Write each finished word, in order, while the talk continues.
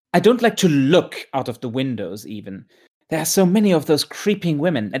I don't like to look out of the windows even. There are so many of those creeping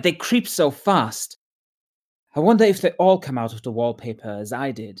women, and they creep so fast. I wonder if they all come out of the wallpaper as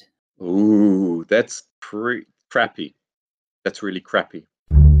I did. Ooh, that's pretty crappy. That's really crappy.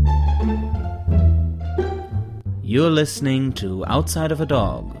 You're listening to Outside of a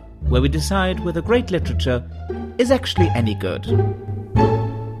Dog, where we decide whether great literature is actually any good.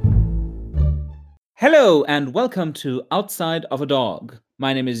 Hello and welcome to Outside of a Dog.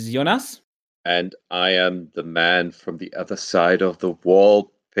 My name is Jonas. And I am the man from the other side of the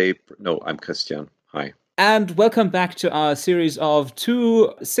wallpaper. No, I'm Christian. Hi. And welcome back to our series of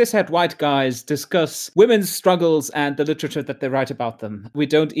two cishet white guys discuss women's struggles and the literature that they write about them. We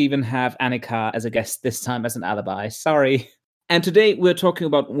don't even have Annika as a guest this time as an alibi. Sorry. And today we're talking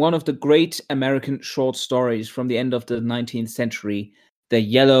about one of the great American short stories from the end of the 19th century, The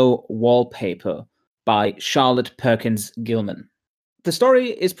Yellow Wallpaper by Charlotte Perkins Gilman. The story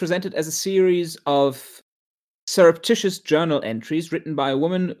is presented as a series of surreptitious journal entries written by a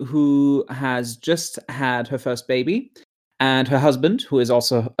woman who has just had her first baby, and her husband, who is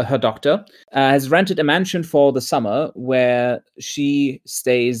also her doctor, has rented a mansion for the summer where she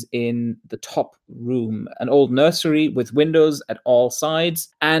stays in the top room, an old nursery with windows at all sides,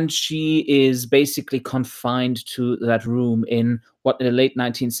 and she is basically confined to that room in what in the late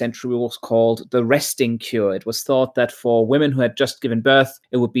 19th century was called the resting cure. It was thought that for women who had just given birth,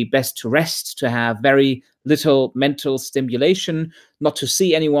 it would be best to rest, to have very little mental stimulation, not to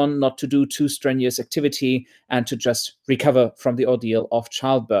see anyone, not to do too strenuous activity, and to just recover from the ordeal of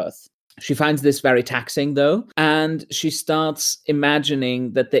childbirth. She finds this very taxing, though, and she starts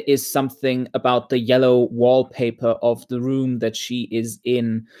imagining that there is something about the yellow wallpaper of the room that she is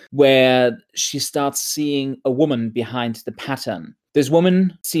in, where she starts seeing a woman behind the pattern. This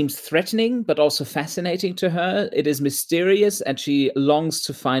woman seems threatening, but also fascinating to her. It is mysterious, and she longs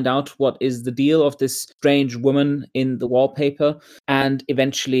to find out what is the deal of this strange woman in the wallpaper. And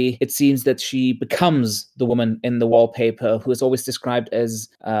eventually, it seems that she becomes the woman in the wallpaper, who is always described as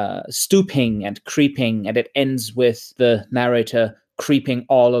stooping and creeping. And it ends with the narrator creeping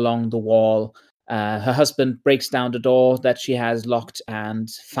all along the wall. Her husband breaks down the door that she has locked and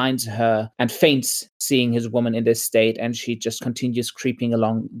finds her and faints seeing his woman in this state, and she just continues creeping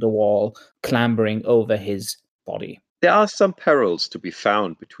along the wall, clambering over his body. There are some parallels to be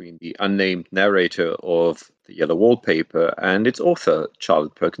found between the unnamed narrator of The Yellow Wallpaper and its author,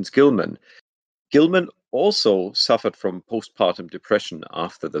 Charlotte Perkins Gilman. Gilman also suffered from postpartum depression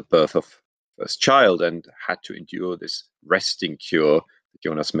after the birth of first child and had to endure this resting cure that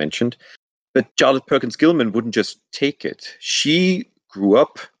Jonas mentioned. But Charlotte Perkins Gilman wouldn't just take it. She grew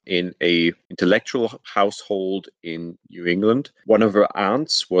up in an intellectual household in New England. One of her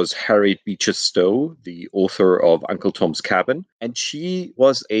aunts was Harriet Beecher Stowe, the author of Uncle Tom's Cabin. And she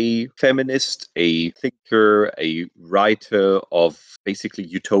was a feminist, a thinker, a writer of basically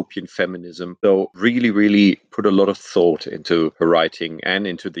utopian feminism. So really, really put a lot of thought into her writing and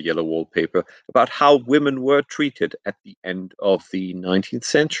into The Yellow Wallpaper about how women were treated at the end of the 19th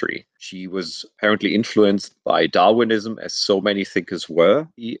century. She was apparently influenced by Darwinism, as so many thinkers were,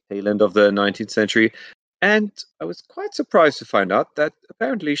 the tail end of the 19th century. And I was quite surprised to find out that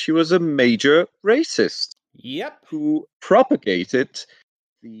apparently she was a major racist. Yep. Who propagated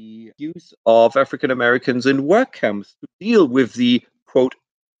the use of African Americans in work camps to deal with the, quote,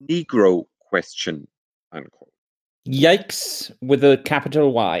 Negro question, unquote. Yikes, with a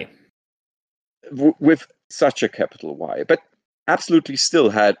capital Y. With such a capital Y. But absolutely still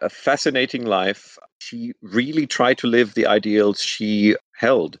had a fascinating life. She really tried to live the ideals she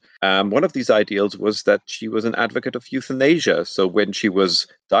held. One of these ideals was that she was an advocate of euthanasia. So when she was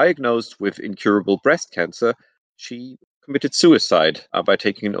diagnosed with incurable breast cancer, she committed suicide by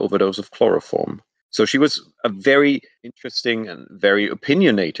taking an overdose of chloroform. So she was a very interesting and very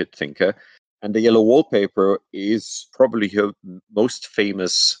opinionated thinker. And The Yellow Wallpaper is probably her most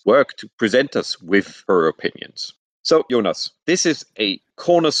famous work to present us with her opinions. So, Jonas, this is a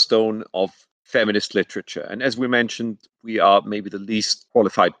cornerstone of feminist literature. And as we mentioned, we are maybe the least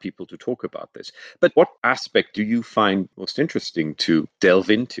qualified people to talk about this. But what aspect do you find most interesting to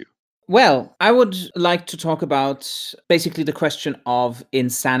delve into? Well, I would like to talk about basically the question of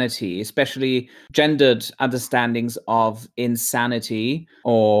insanity, especially gendered understandings of insanity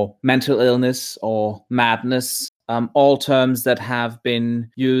or mental illness or madness. All terms that have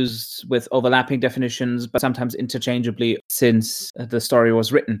been used with overlapping definitions, but sometimes interchangeably since the story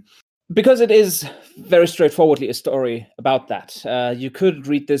was written. Because it is very straightforwardly a story about that. You could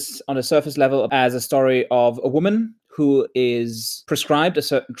read this on a surface level as a story of a woman who is prescribed a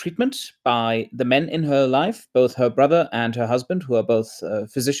certain treatment by the men in her life, both her brother and her husband, who are both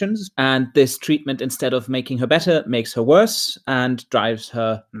physicians. And this treatment, instead of making her better, makes her worse and drives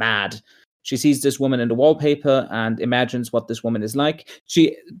her mad. She sees this woman in the wallpaper and imagines what this woman is like.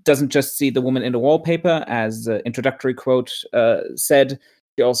 She doesn't just see the woman in the wallpaper, as the introductory quote said.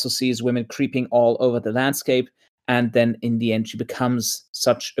 She also sees women creeping all over the landscape. And then in the end, she becomes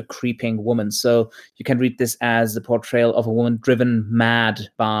such a creeping woman. So you can read this as the portrayal of a woman driven mad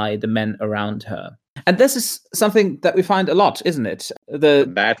by the men around her. And this is something that we find a lot, isn't it?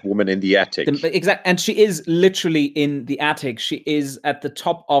 The mad woman in the attic. And she is literally in the attic. She is at the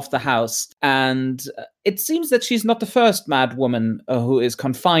top of the house. And it seems that she's not the first mad woman who is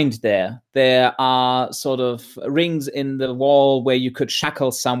confined there. There are sort of rings in the wall where you could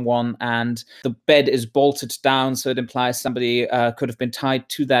shackle someone, and the bed is bolted down, so it implies somebody could have been tied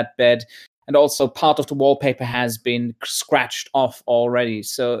to that bed. And also part of the wallpaper has been scratched off already.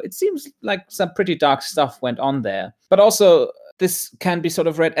 So it seems like some pretty dark stuff went on there. But also, this can be sort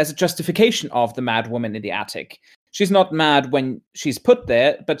of read as a justification of the mad woman in the attic. She's not mad when she's put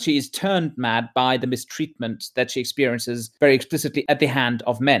there, but she is turned mad by the mistreatment that she experiences very explicitly at the hand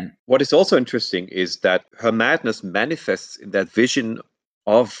of men. What is also interesting is that her madness manifests in that vision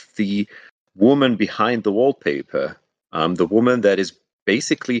of the woman behind the wallpaper, the woman that is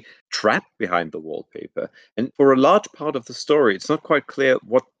basically trapped behind the wallpaper. And for a large part of the story, it's not quite clear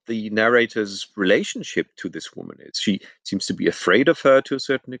what the narrator's relationship to this woman is. She seems to be afraid of her to a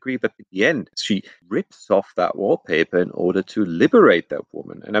certain degree, but in the end, she rips off that wallpaper in order to liberate that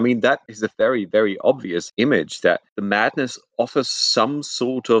woman. And I mean, that is a very, very obvious image that the madness offers some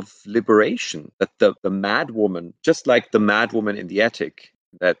sort of liberation, that the mad woman, just like the mad woman in the attic,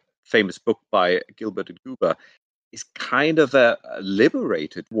 that famous book by Gilbert and Goober, is kind of a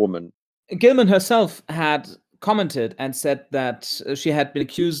liberated woman. Gilman herself had commented and said that she had been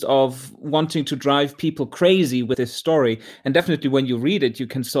accused of wanting to drive people crazy with this story. And definitely when you read it, you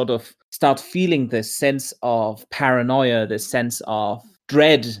can sort of start feeling this sense of paranoia, this sense of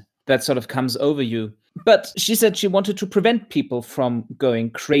dread that sort of comes over you. But she said she wanted to prevent people from going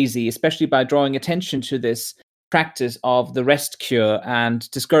crazy, especially by drawing attention to this practice of the rest cure and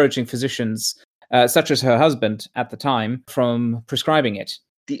discouraging physicians, such as her husband at the time, from prescribing it.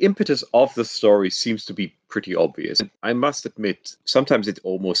 The impetus of the story seems to be pretty obvious. I must admit, sometimes it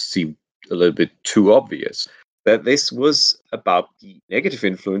almost seemed a little bit too obvious that this was about the negative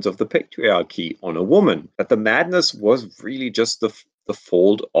influence of the patriarchy on a woman, that the madness was really just the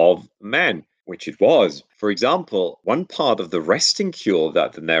fault of men, which it was. For example, one part of the resting cure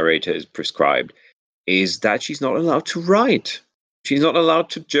that the narrator is prescribed is that she's not allowed to write. She's not allowed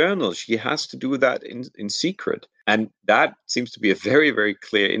to journal. She has to do that in secret. And that seems to be a very, very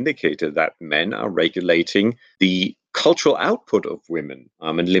clear indicator that men are regulating the cultural output of women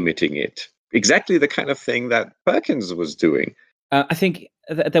and limiting it. Exactly the kind of thing that Perkins was doing. I think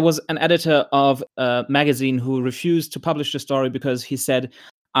there was an editor of a magazine who refused to publish the story because he said,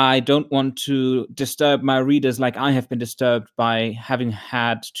 I don't want to disturb my readers like I have been disturbed by having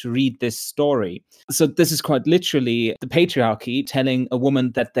had to read this story. So this is quite literally the patriarchy telling a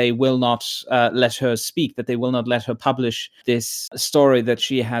woman that they will not let her speak, that they will not let her publish this story that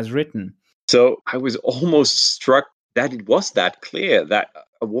she has written. So I was almost struck that it was that clear that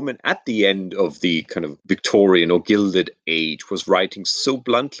a woman at the end of the kind of Victorian or Gilded Age was writing so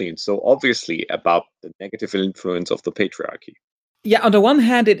bluntly and so obviously about the negative influence of the patriarchy. Yeah, on the one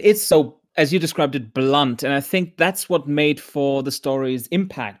hand, it is so, as you described it, blunt. And I think that's what made for the story's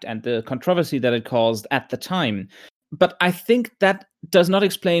impact and the controversy that it caused at the time. But I think that does not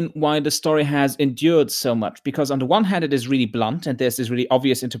explain why the story has endured so much. Because on the one hand, it is really blunt and there's this really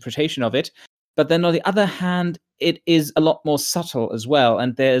obvious interpretation of it. But then on the other hand, it is a lot more subtle as well.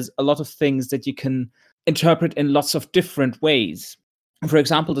 And there's a lot of things that you can interpret in lots of different ways. For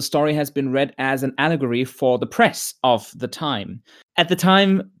example, the story has been read as an allegory for the press of the time. At the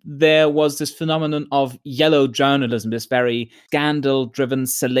time, there was this phenomenon of yellow journalism, this very scandal-driven,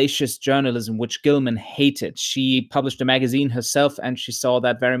 salacious journalism, which Gilman hated. She published a magazine herself, and she saw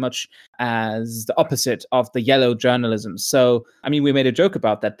that very much as the opposite of the yellow journalism. So, I mean, we made a joke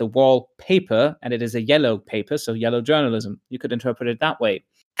about that, the wallpaper, and it is a yellow paper, so yellow journalism. You could interpret it that way.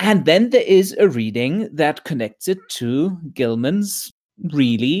 And then there is a reading that connects it to Gilman's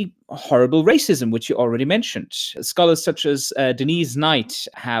really horrible racism, which you already mentioned. Scholars such as Denise Knight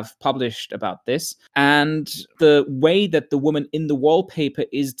have published about this, and the way that the woman in the wallpaper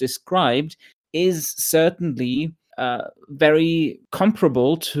is described is certainly very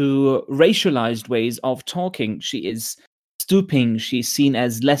comparable to racialized ways of talking. She is stooping. She's seen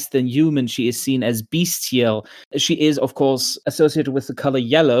as less than human. She is seen as bestial. She is, of course, associated with the color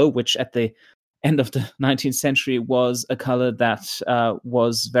yellow, which at the end of the 19th century was a color that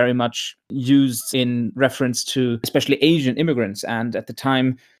was very much used in reference to especially Asian immigrants. And at the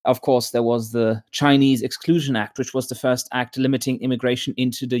time, of course, there was the Chinese Exclusion Act, which was the first act limiting immigration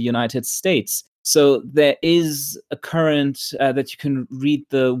into the United States. So there is a current that you can read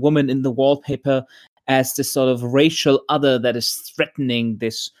the woman in the wallpaper as this sort of racial other that is threatening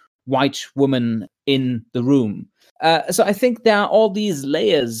this white woman in the room. So I think there are all these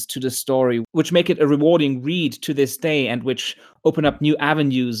layers to the story which make it a rewarding read to this day and which open up new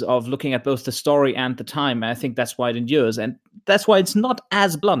avenues of looking at both the story and the time. I think that's why it endures, and that's why it's not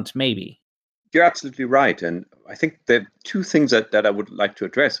as blunt, maybe. You're absolutely right. And I think there are two things that I would like to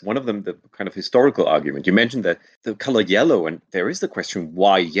address. One of them, the kind of historical argument. You mentioned that the color yellow, and there is the question,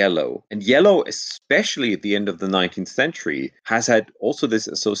 why yellow? And yellow, especially at the end of the 19th century, has had also this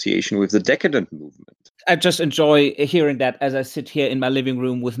association with the decadent movement. I just enjoy hearing that as I sit here in my living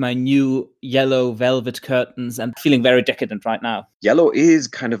room with my new yellow velvet curtains and feeling very decadent right now. Yellow is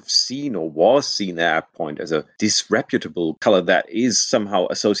kind of seen, or was seen at that point, as a disreputable color that is somehow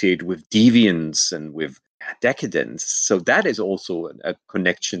associated with deviance and with decadence. So that is also a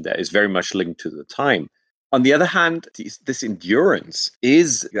connection that is very much linked to the time. On the other hand, this endurance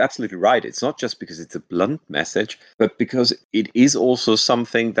is, you're absolutely right. It's not just because it's a blunt message, but because it is also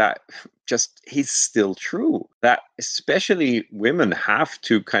something that just is still true. That especially women have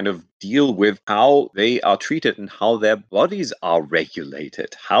to kind of deal with how they are treated and how their bodies are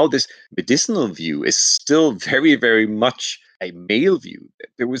regulated. How this medicinal view is still very, very much a male view.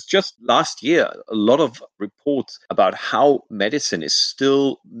 There was just last year a lot of reports about how medicine is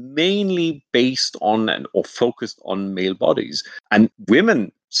still mainly based on or focused on male bodies. And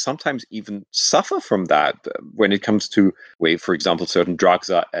women sometimes even suffer from that when it comes to way, for example, certain drugs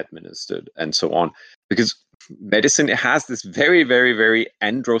are administered and so on. Because medicine has this very, very, very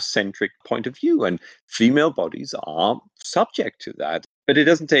androcentric point of view, and female bodies are subject to that. But it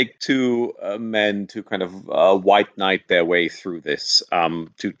doesn't take two men to kind of white knight their way through this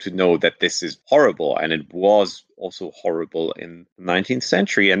to know that this is horrible. And it was also horrible in the 19th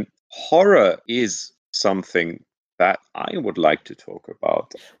century. And horror is something that I would like to talk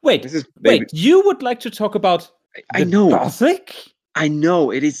about. Wait, you would like to talk about I know. Gothic? I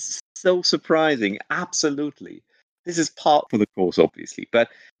know, it is so surprising. Absolutely. This is part for the course, obviously. But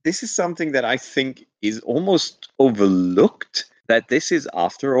this is something that I think is almost overlooked, that this is,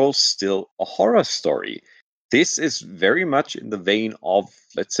 after all, still a horror story. This is very much in the vein of,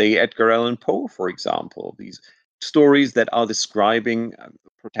 let's say, Edgar Allan Poe, for example. These stories that are describing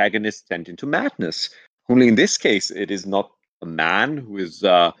protagonists sent into madness. Only in this case, it is not a man who is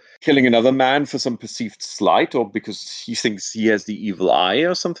killing another man for some perceived slight or because he thinks he has the evil eye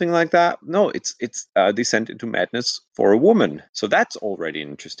or something like that. No, it's descent into madness for a woman. So that's already an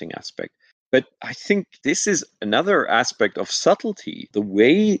interesting aspect. But I think this is another aspect of subtlety, the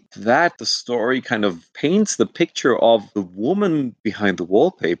way that the story kind of paints the picture of the woman behind the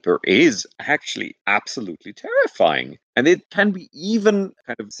wallpaper is actually absolutely terrifying. And it can be even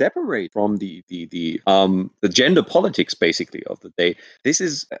kind of separate from the gender politics, basically, of the day. This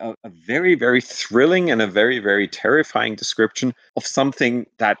is a very, very thrilling and a very, very terrifying description of something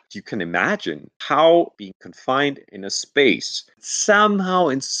that you can imagine. How being confined in a space somehow,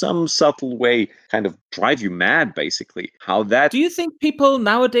 in some subtle way, kind of drive you mad, basically. How that... Do you think people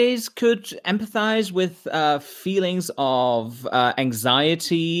nowadays could empathize with feelings of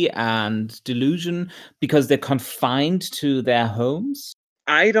anxiety and delusion because they're confined to their homes?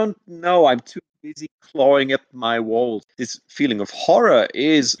 I don't know. I'm too busy clawing at my walls. This feeling of horror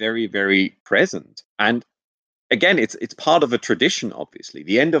is very, very present. And again, it's part of a tradition, obviously.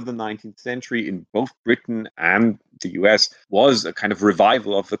 The end of the 19th century in both Britain and the US was a kind of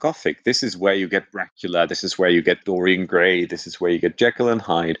revival of the Gothic. This is where you get Dracula. This is where you get Dorian Gray. This is where you get Jekyll and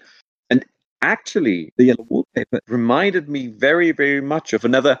Hyde. And actually, the Yellow Wallpaper reminded me very, very much of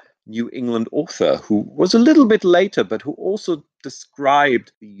another New England author who was a little bit later, but who also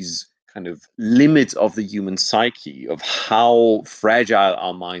described these kind of limits of the human psyche, of how fragile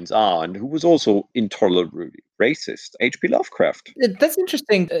our minds are, and who was also intolerably racist, H.P. Lovecraft. That's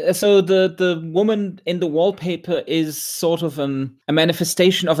interesting. So the woman in the wallpaper is sort of a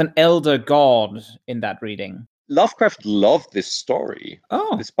manifestation of an elder god in that reading. Lovecraft loved this story.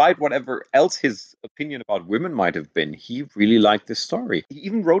 Oh. Despite whatever else his opinion about women might have been, he really liked this story. He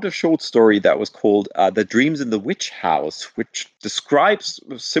even wrote a short story that was called The Dreams in the Witch House, which describes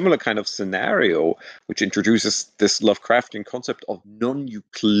a similar kind of scenario, which introduces this Lovecraftian concept of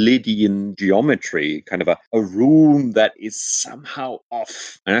non-Euclidean geometry, kind of a room that is somehow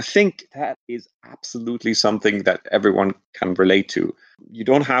off. And I think that is absolutely something that everyone can relate to. You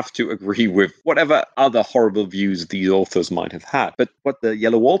don't have to agree with whatever other horrible views these authors might have had. But what the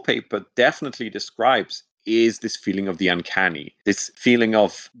Yellow Wallpaper definitely describes is this feeling of the uncanny, this feeling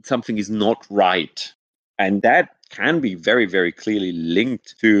of something is not right. And that can be very, very clearly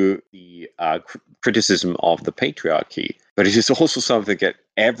linked to the criticism of the patriarchy. But it is also something that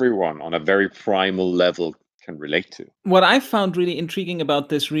everyone on a very primal level can relate to. What I found really intriguing about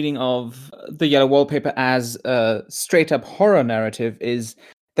this reading of The Yellow Wallpaper as a straight up horror narrative is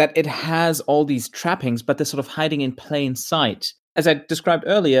that it has all these trappings, but they're sort of hiding in plain sight. As I described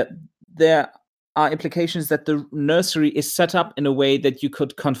earlier, there are implications that the nursery is set up in a way that you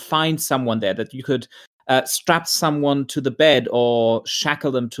could confine someone there, that you could strap someone to the bed or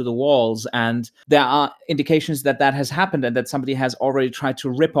shackle them to the walls. And there are indications that that has happened and that somebody has already tried to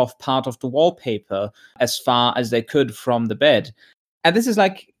rip off part of the wallpaper as far as they could from the bed. And this is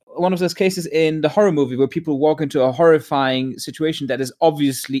like one of those cases in the horror movie where people walk into a horrifying situation that is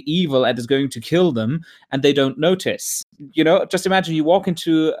obviously evil and is going to kill them, and they don't notice. You know, just imagine you walk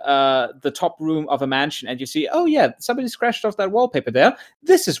into the top room of a mansion and you see, oh yeah, somebody scratched off that wallpaper there.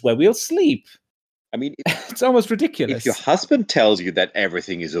 This is where we'll sleep. I mean, it's almost ridiculous. If your husband tells you that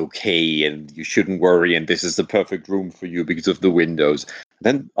everything is okay and you shouldn't worry and this is the perfect room for you because of the windows,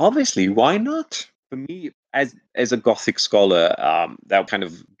 then obviously, why not? For me, as a Gothic scholar, that kind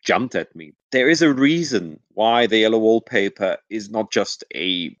of jumped at me. There is a reason why the Yellow Wallpaper is not just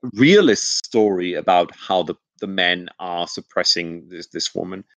a realist story about how the men are suppressing this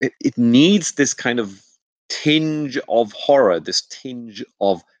woman. It needs this kind of tinge of horror, this tinge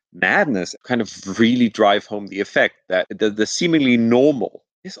of madness, kind of really drive home the effect that the seemingly normal.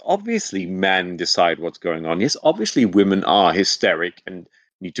 Yes, obviously men decide what's going on. Yes, obviously women are hysteric and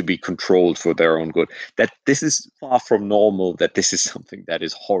need to be controlled for their own good. That this is far from normal, that this is something that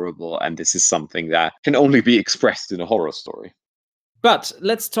is horrible, and this is something that can only be expressed in a horror story. But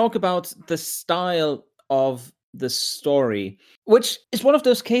let's talk about the style of the story, which is one of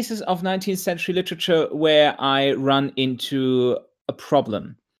those cases of 19th century literature where I run into a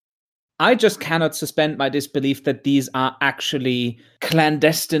problem. I just cannot suspend my disbelief that these are actually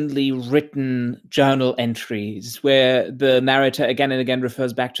clandestinely written journal entries where the narrator again and again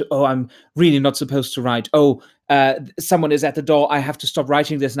refers back to, oh, I'm really not supposed to write. Oh, someone is at the door. I have to stop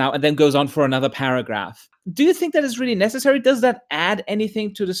writing this now, and then goes on for another paragraph. Do you think that is really necessary? Does that add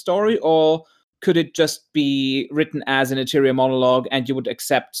anything to the story, or could it just be written as an interior monologue and you would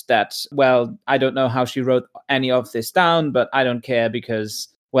accept that, well, I don't know how she wrote any of this down, but I don't care because,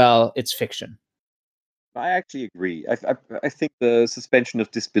 well, it's fiction? I actually agree. I think the suspension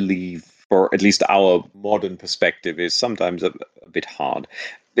of disbelief, for at least our modern perspective, is sometimes a bit hard.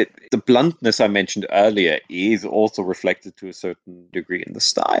 But the bluntness I mentioned earlier is also reflected to a certain degree in the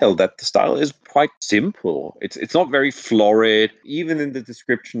style. That the style is quite simple. It's not very florid. Even in the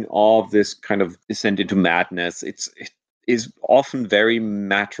description of this kind of descent into madness, it is often very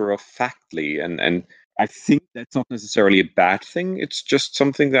matter of factly and I think that's not necessarily a bad thing. It's just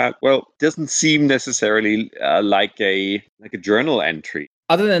something that, well, doesn't seem necessarily like a journal entry.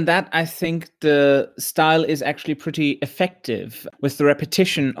 Other than that, I think the style is actually pretty effective with the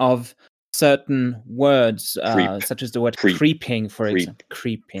repetition of certain words, Creep, such as the word creep, creeping, for creep, example.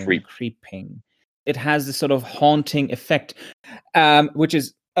 Creeping, creep. creeping. It has this sort of haunting effect, which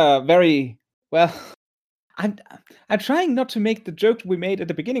is very, well, I'm trying not to make the joke we made at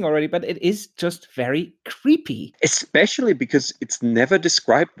the beginning already, but it is just very creepy. Especially because it's never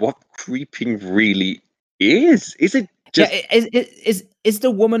described what creeping really is. Is it just... Yeah, is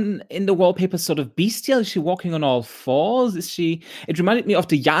the woman in the wallpaper sort of bestial? Is she walking on all fours? Is she? It reminded me of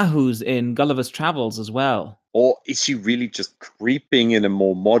the Yahoos in Gulliver's Travels as well. Or is she really just creeping in a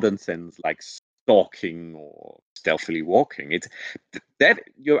more modern sense, like stalking or stealthily walking? It's that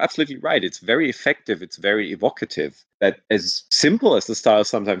you're absolutely right. It's very effective. It's very evocative. That as simple as the style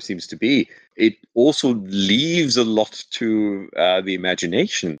sometimes seems to be, it also leaves a lot to the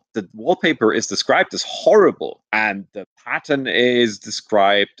imagination. The wallpaper is described as horrible, and the pattern is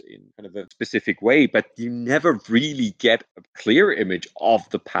described in kind of a specific way, but you never really get a clear image of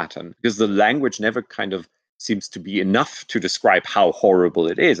the pattern because the language never kind of seems to be enough to describe how horrible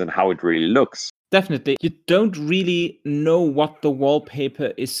it is and how it really looks. Definitely. You don't really know what the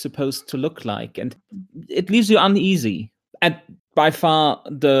wallpaper is supposed to look like, and it leaves you uneasy. And by far,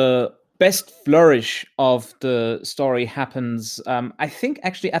 the best flourish of the story happens, I think,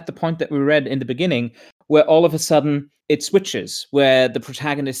 actually at the point that we read in the beginning, where all of a sudden it switches, where the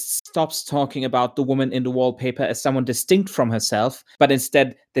protagonist stops talking about the woman in the wallpaper as someone distinct from herself, but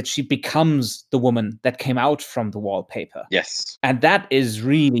instead that she becomes the woman that came out from the wallpaper. Yes. And that is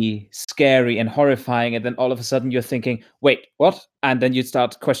really scary and horrifying. And then all of a sudden you're thinking, wait, what? And then you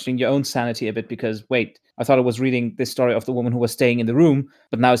start questioning your own sanity a bit because, wait, I thought I was reading this story of the woman who was staying in the room,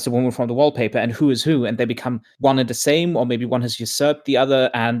 but now it's the woman from the wallpaper, and who is who? And they become one and the same, or maybe one has usurped the other,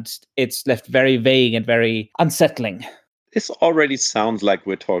 and it's left very vague and very unsettling. This already sounds like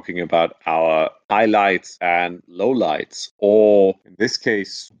we're talking about our highlights and lowlights, or in this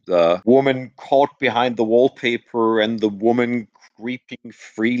case, the woman caught behind the wallpaper and the woman creeping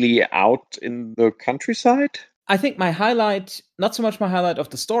freely out in the countryside. I think my highlight, not so much my highlight of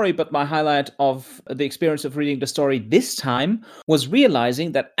the story, but my highlight of the experience of reading the story this time was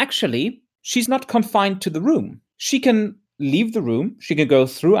realizing that actually she's not confined to the room. She can leave the room, she can go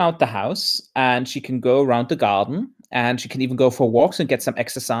throughout the house, and she can go around the garden, and she can even go for walks and get some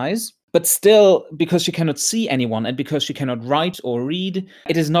exercise. But still, because she cannot see anyone and because she cannot write or read,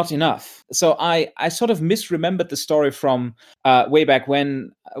 it is not enough. So I sort of misremembered the story from way back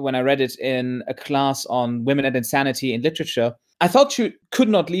when I read it in a class on women and insanity in literature. I thought she could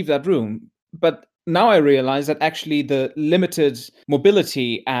not leave that room, but now I realize that actually the limited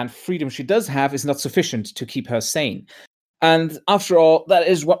mobility and freedom she does have is not sufficient to keep her sane. And after all, that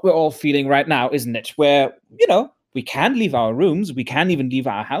is what we're all feeling right now, isn't it? Where, we can leave our rooms, we can even leave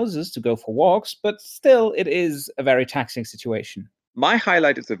our houses to go for walks, but still, it is a very taxing situation. My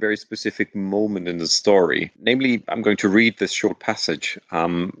highlight is a very specific moment in the story. Namely, I'm going to read this short passage a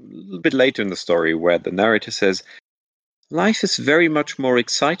little bit later in the story where the narrator says, "Life is very much more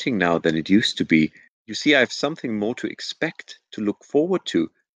exciting now than it used to be. You see, I have something more to expect, to look forward to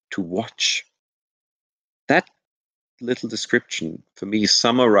watch." That little description for me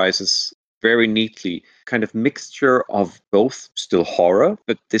summarizes very neatly kind of mixture of both still horror,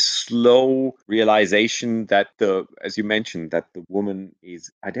 but this slow realization that as you mentioned, that the woman is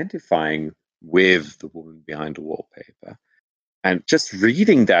identifying with the woman behind the wallpaper. And just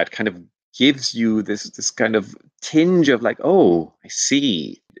reading that kind of gives you this kind of tinge of like, oh, I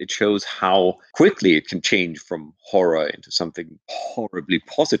see. It shows how quickly it can change from horror into something horribly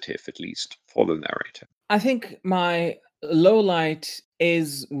positive, at least for the narrator. I think my low light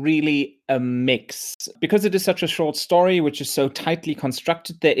is really a mix. Because it is such a short story, which is so tightly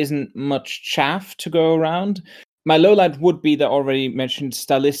constructed, there isn't much chaff to go around. My low light would be the already mentioned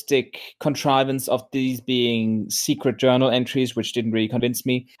stylistic contrivance of these being secret journal entries, which didn't really convince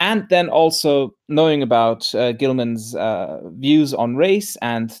me. And then also knowing about Gilman's views on race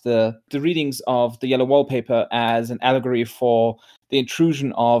and the readings of the Yellow Wallpaper as an allegory for the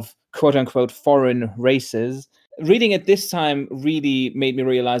intrusion of quote unquote foreign races. Reading it this time really made me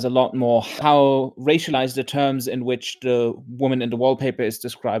realize a lot more how racialized the terms in which the woman in the wallpaper is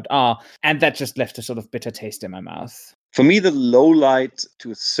described are. And that just left a sort of bitter taste in my mouth. For me, the low light, to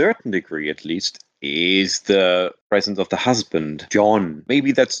a certain degree at least, is the presence of the husband, John.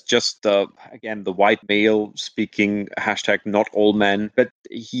 Maybe that's just, again, the white male speaking, hashtag not all men, but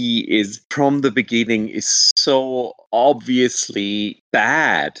he is, from the beginning, is so obviously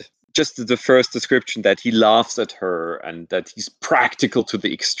bad. Just the first description that he laughs at her and that he's practical to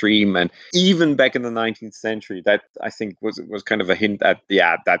the extreme. And even back in the 19th century, that I think was kind of a hint at,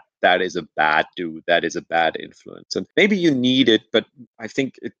 that is a bad dude. That is a bad influence. And maybe you need it, but I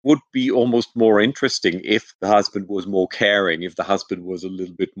think it would be almost more interesting if the husband was more caring, if the husband was a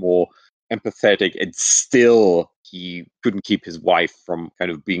little bit more empathetic, and still he couldn't keep his wife from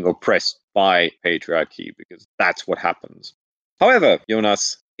kind of being oppressed by patriarchy, because that's what happens. However,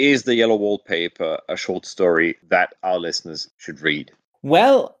 Jonas, is the Yellow Wallpaper a short story that our listeners should read?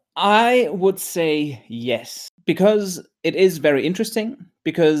 Well, I would say yes, because it is very interesting,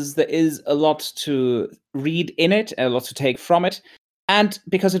 because there is a lot to read in it, a lot to take from it, and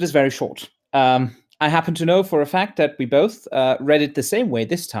because it is very short. I happen to know for a fact that we both read it the same way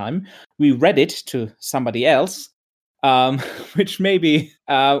this time. We read it to somebody else, which maybe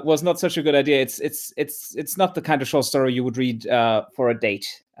was not such a good idea. It's not the kind of short story you would read for a date,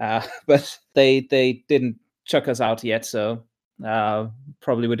 but they didn't chuck us out yet, so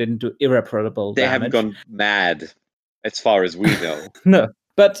probably we didn't do irreparable They damage. haven't gone mad, as far as we know. No,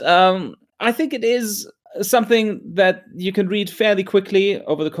 but I think it is something that you can read fairly quickly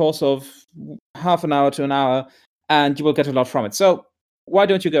over the course of half an hour to an hour, and you will get a lot from it. So why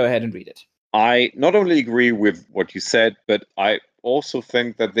don't you go ahead and read it? I not only agree with what you said, but I also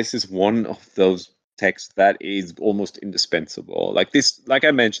think that this is one of those texts that is almost indispensable. Like this, like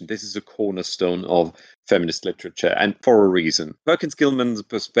I mentioned, this is a cornerstone of feminist literature, and for a reason. Perkins Gilman's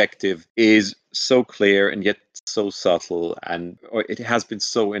perspective is so clear and yet so subtle, and it has been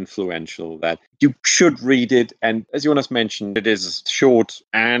so influential that you should read it. And as Jonas mentioned, it is short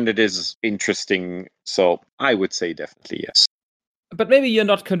and it is interesting. So I would say definitely yes. But maybe you're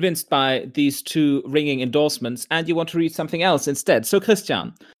not convinced by these two ringing endorsements and you want to read something else instead. So,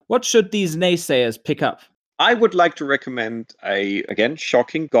 Christian, what should these naysayers pick up? I would like to recommend a, again,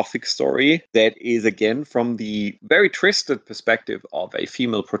 shocking Gothic story that is, again, from the very twisted perspective of a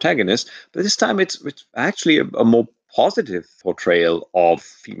female protagonist, but this time it's actually a more positive portrayal of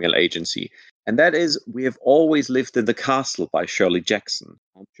female agency. And that is We Have Always Lived in the Castle by Shirley Jackson.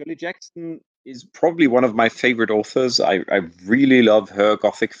 Shirley Jackson is probably one of my favorite authors. I really love her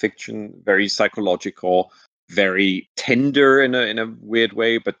Gothic fiction, very psychological, very tender in a weird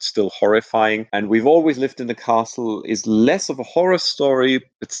way, but still horrifying. And We've Always Lived in the Castle is less of a horror story,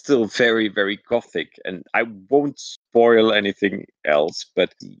 but still very, very Gothic. And I won't spoil anything else,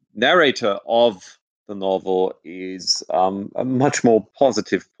 but the narrator of the novel is a much more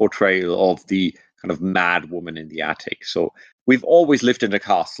positive portrayal of the kind of mad woman in the attic. So We've Always Lived in the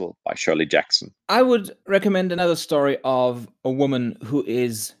Castle by Shirley Jackson. I would recommend another story of a woman who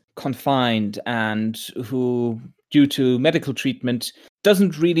is confined and who, due to medical treatment,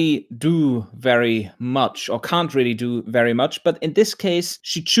 doesn't really do very much or can't really do very much. But in this case,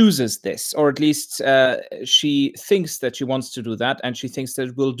 she chooses this, or at least she thinks that she wants to do that, and she thinks that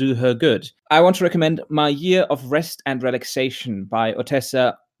it will do her good. I want to recommend My Year of Rest and Relaxation by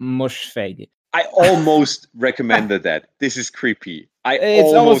Otessa Moshfegh. I almost recommended that. This is creepy.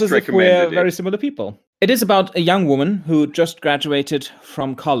 It's almost as if we're recommended very it. similar people. It is about a young woman who just graduated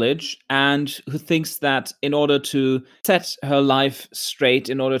from college and who thinks that in order to set her life straight,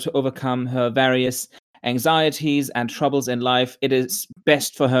 in order to overcome her various anxieties and troubles in life, it is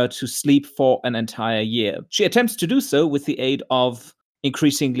best for her to sleep for an entire year. She attempts to do so with the aid of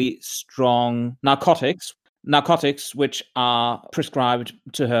increasingly strong narcotics which are prescribed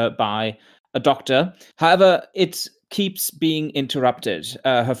to her by a doctor. However, it keeps being interrupted.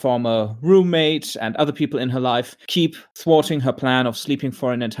 Her former roommate and other people in her life keep thwarting her plan of sleeping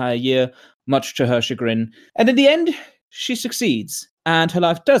for an entire year, much to her chagrin. And in the end, she succeeds, and her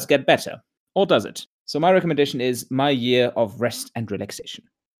life does get better. Or does it? So my recommendation is My Year of Rest and Relaxation.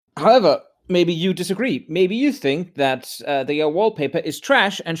 However, maybe you disagree. Maybe you think that the Yellow Wallpaper is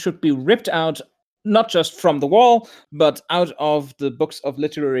trash and should be ripped out, not just from the wall, but out of the books of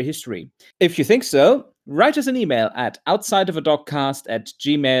literary history. If you think so, write us an email at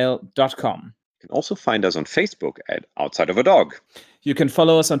outsideofadogcast@gmail.com. You can also find us on Facebook at Outside of a Dog. You can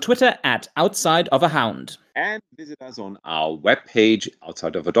follow us on Twitter at Outside of a Hound. And visit us on our webpage,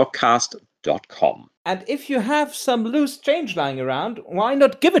 outsideofadogcast.com. And if you have some loose change lying around, why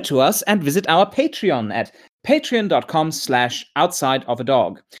not give it to us and visit our Patreon at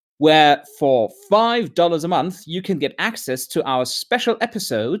patreon.com/outsideofadog, where for $5 a month, you can get access to our special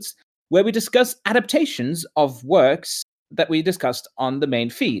episodes where we discuss adaptations of works that we discussed on the main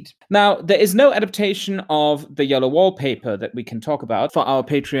feed. Now, there is no adaptation of The Yellow Wallpaper that we can talk about for our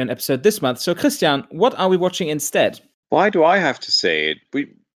Patreon episode this month. So, Christian, what are we watching instead? Why do I have to say it?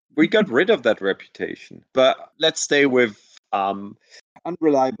 We got rid of that reputation. But let's stay with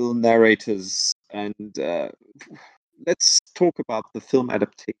unreliable narrators and let's talk about the film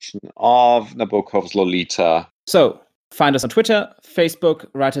adaptation of Nabokov's Lolita. So, find us on Twitter, Facebook,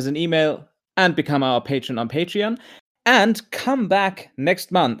 write us an email, and become our patron on Patreon. And come back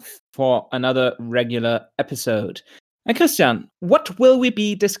next month for another regular episode. And Christian, what will we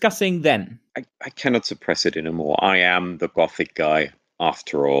be discussing then? I cannot suppress it anymore. I am the Gothic guy,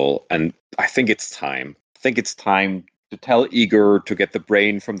 after all. And I think it's time. I think it's time to tell Igor to get the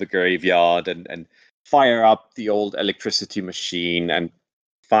brain from the graveyard and fire up the old electricity machine and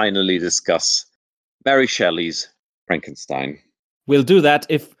finally discuss Mary Shelley's Frankenstein. We'll do that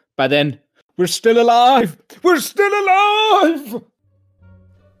if by then we're still alive! We're still alive!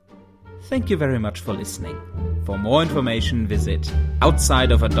 Thank you very much for listening. For more information, visit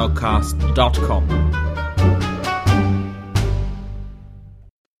outsideofadogcast.com.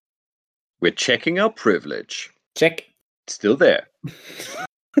 We're checking our privilege. Check. It's still there.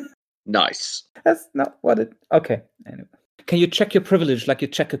 Nice. That's not what it... Okay, anyway. Can you check your privilege like you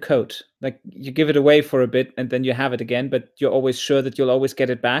check a coat? Like you give it away for a bit and then you have it again, but you're always sure that you'll always get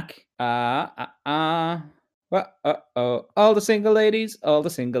it back? All the single ladies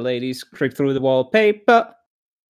creep through the wallpaper.